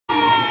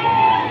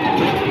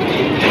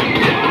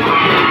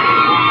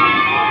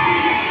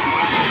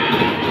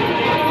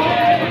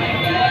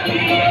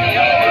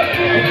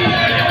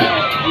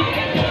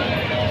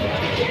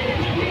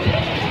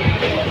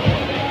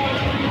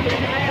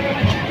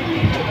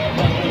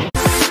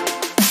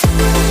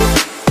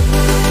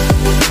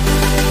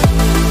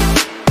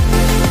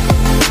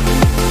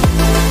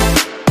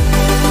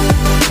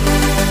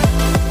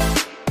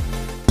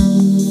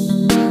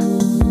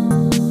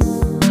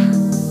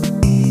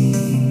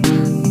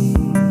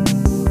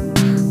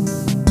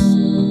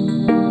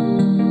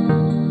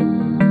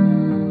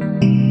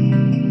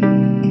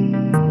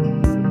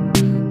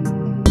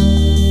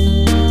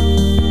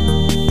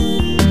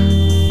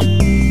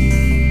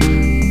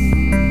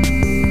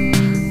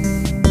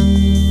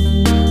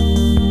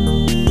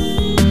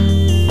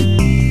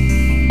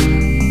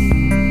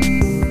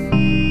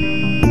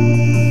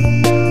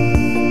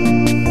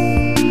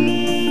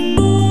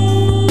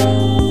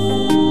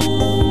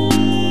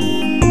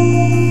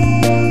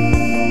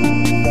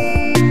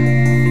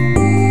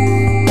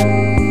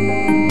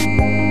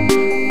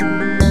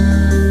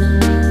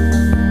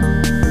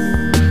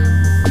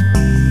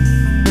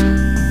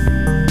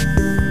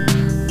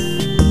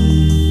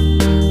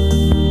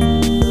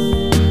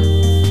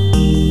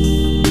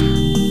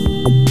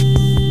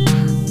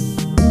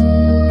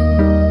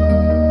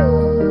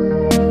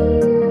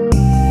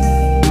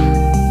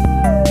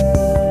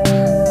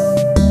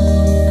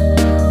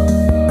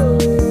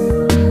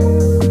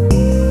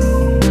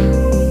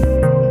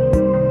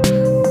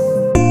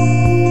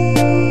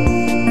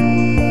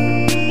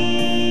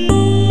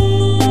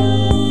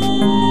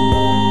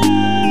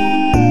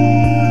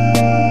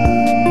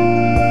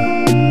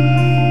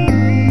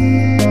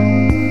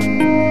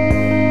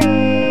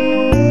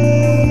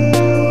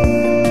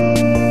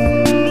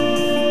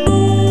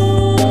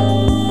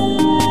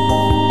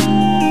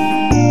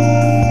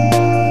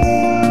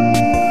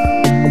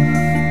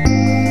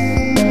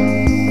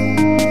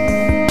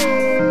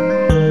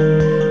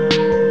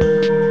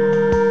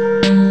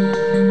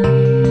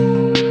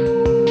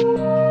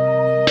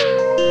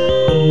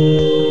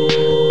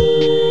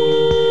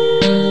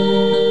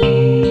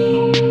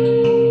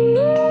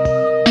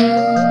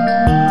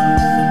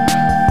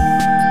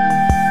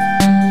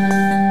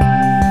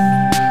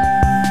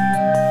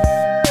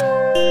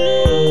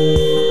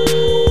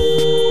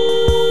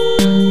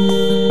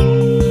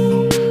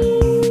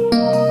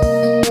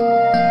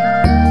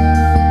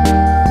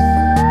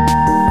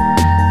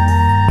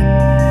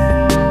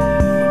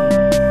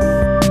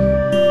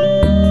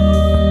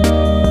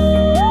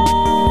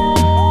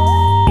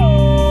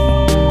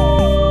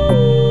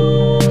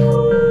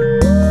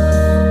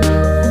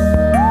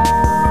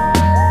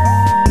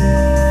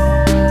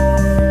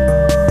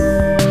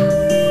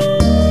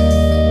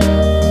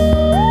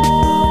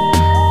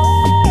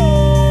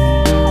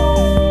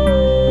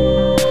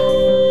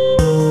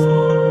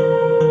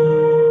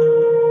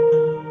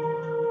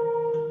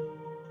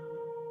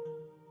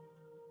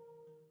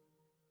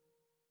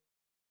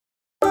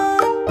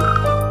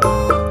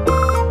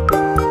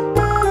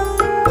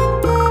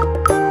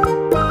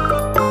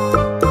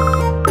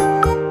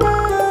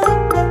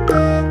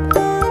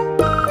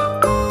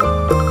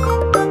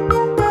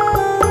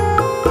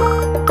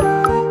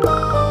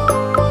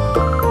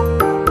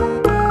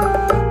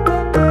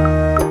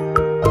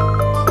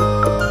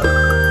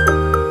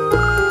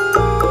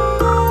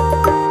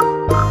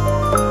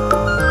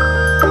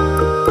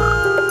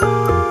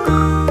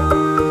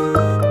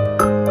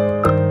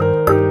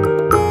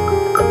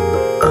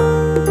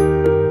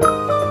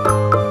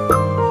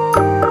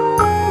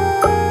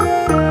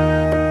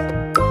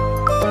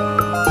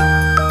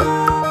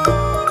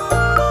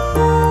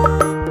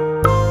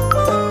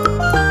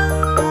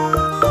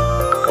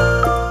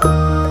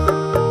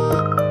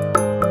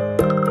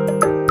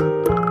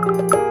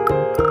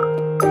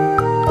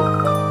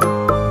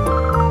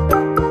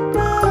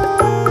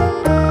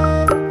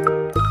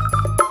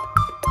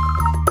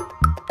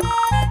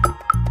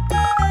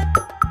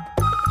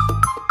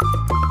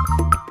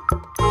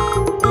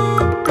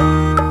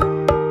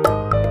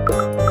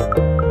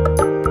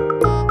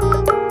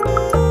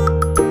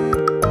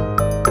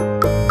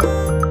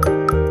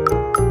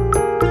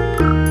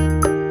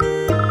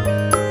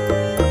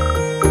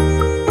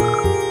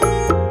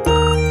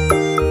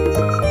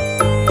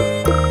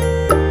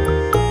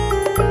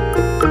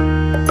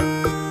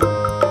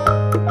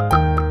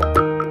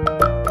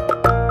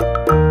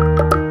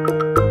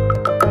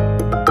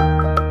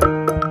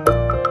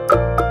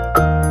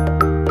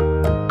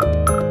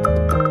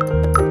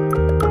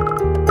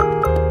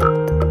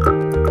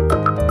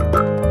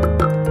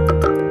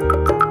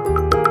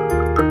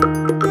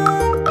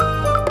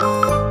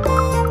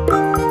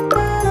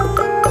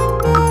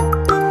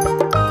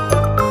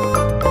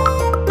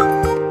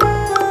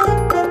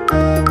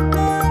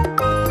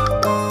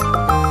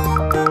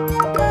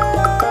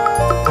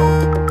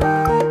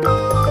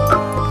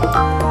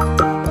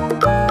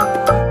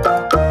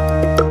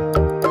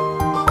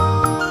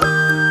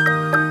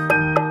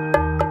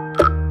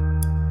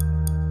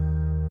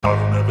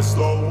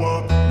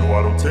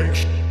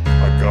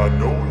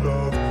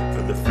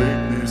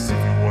fakeness. If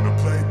you wanna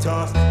play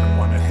tough and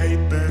wanna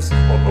hate this,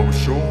 I'll always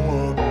show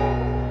up.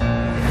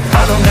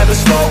 I don't ever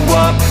slow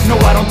up, no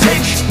I don't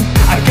take sh**.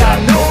 I got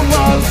no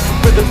love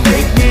for the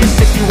fakeness.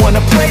 If you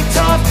wanna play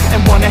tough and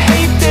wanna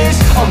hate this,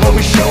 I'll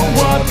always show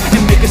up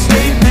and make a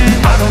statement.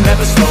 I don't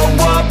ever slow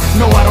up,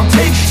 no I don't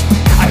take sh**.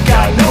 I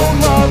got no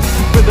love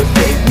for the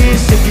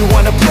fakeness. If you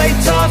wanna play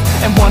tough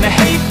and wanna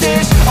hate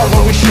this, I'll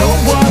always show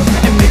up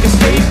and make a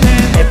statement.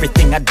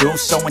 Everything I do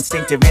so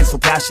instinctive and so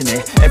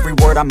passionate. Every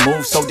word I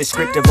move so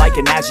descriptive like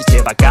an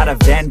adjective. I got a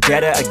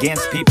vendetta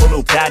against people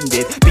who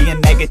patented being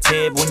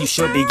negative when you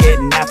should be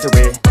getting after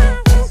it.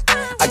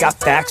 I got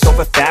facts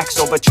over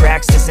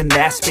tracks, this and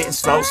that. Spitting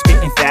slow,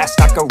 spitting fast.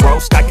 I could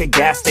roast, I could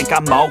gas. Think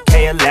I'm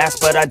okay at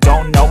last, but I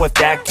don't know if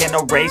that can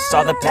erase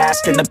all the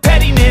past. And the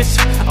pettiness,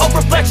 a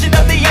reflection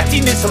of the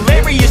emptiness.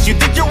 Hilarious, you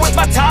think you're worth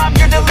my time,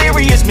 you're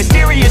delirious.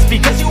 Mysterious,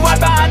 because you hide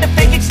behind a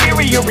fake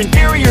exterior.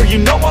 Inferior, you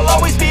know I'll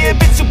always be a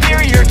bit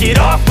superior. Get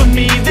off of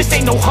me, this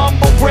ain't no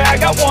humble brag.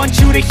 I want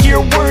you to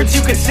hear words,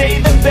 you can say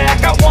them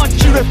back. I want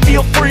you to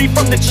feel free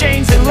from the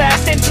chains that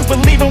last, and to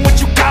believe in what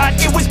you got,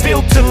 it was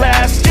built to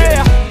last, yeah.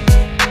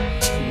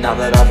 Now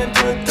that I've been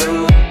put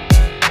through,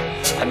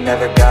 I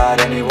never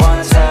got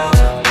anyone's help.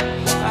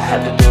 I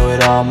had to do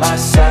it all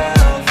myself.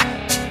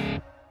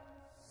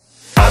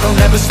 I don't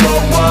ever slow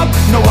up,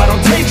 no I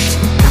don't take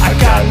sh**. I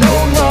got no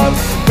love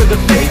for the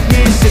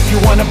fakeness. If you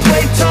wanna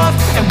play tough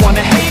and wanna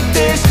hate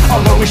this,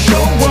 I'll always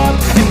show up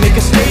and make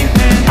a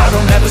statement. I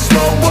don't ever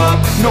slow up,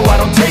 no I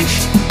don't take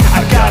sh**.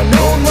 I got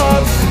no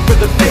love for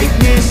the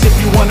fakeness. If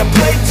you wanna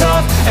play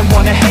tough and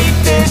wanna hate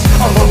this,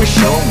 I'll always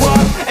show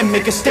up and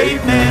make a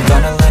statement.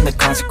 Gonna learn the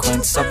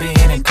consequence of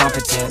being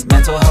incompetent.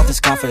 Mental health is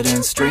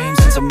confidence, dreams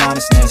and some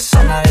modestness.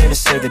 I'm not here to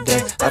save the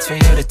day, that's for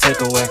you to take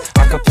away.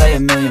 I could play a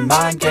million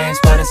mind games,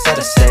 but instead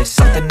I say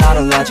something not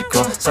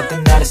illogical,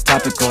 something that is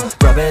topical.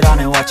 Rub it on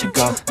and watch it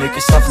go, make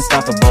yourself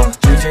unstoppable.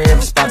 Dreams are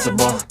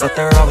irresponsible, but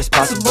they're always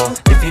possible.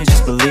 If you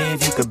just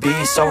believe, you could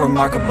be so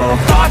remarkable.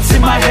 Thoughts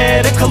in my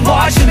head, a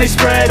collage and they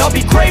spread. I'll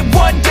be great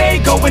one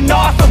day, going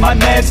off of my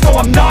meds. No,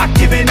 I'm not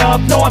giving up,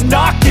 no, I'm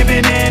not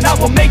giving in. I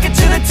will make it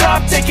to the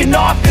top, taking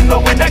off in the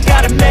wind. I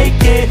gotta make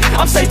it,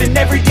 I'm saving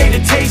every day to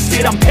taste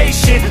it. I'm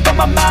patient, but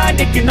my mind,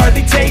 it can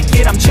hardly take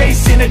it. I'm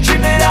chasing a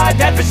dream that I've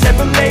had for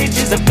several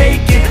ages. A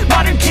vacant,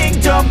 modern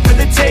kingdom for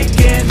the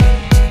taking.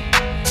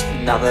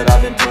 Now that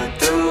I've been put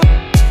through,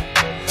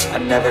 I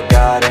never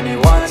got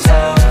anyone's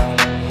help.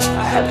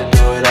 I had to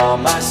do it all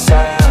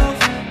myself.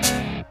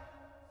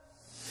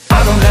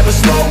 I don't ever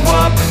slow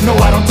up, no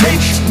I don't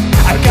take sh**.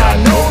 I got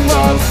no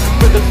love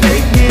for the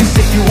fakeness.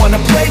 If you wanna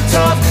play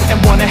tough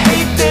and wanna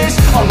hate this,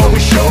 I'll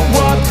always show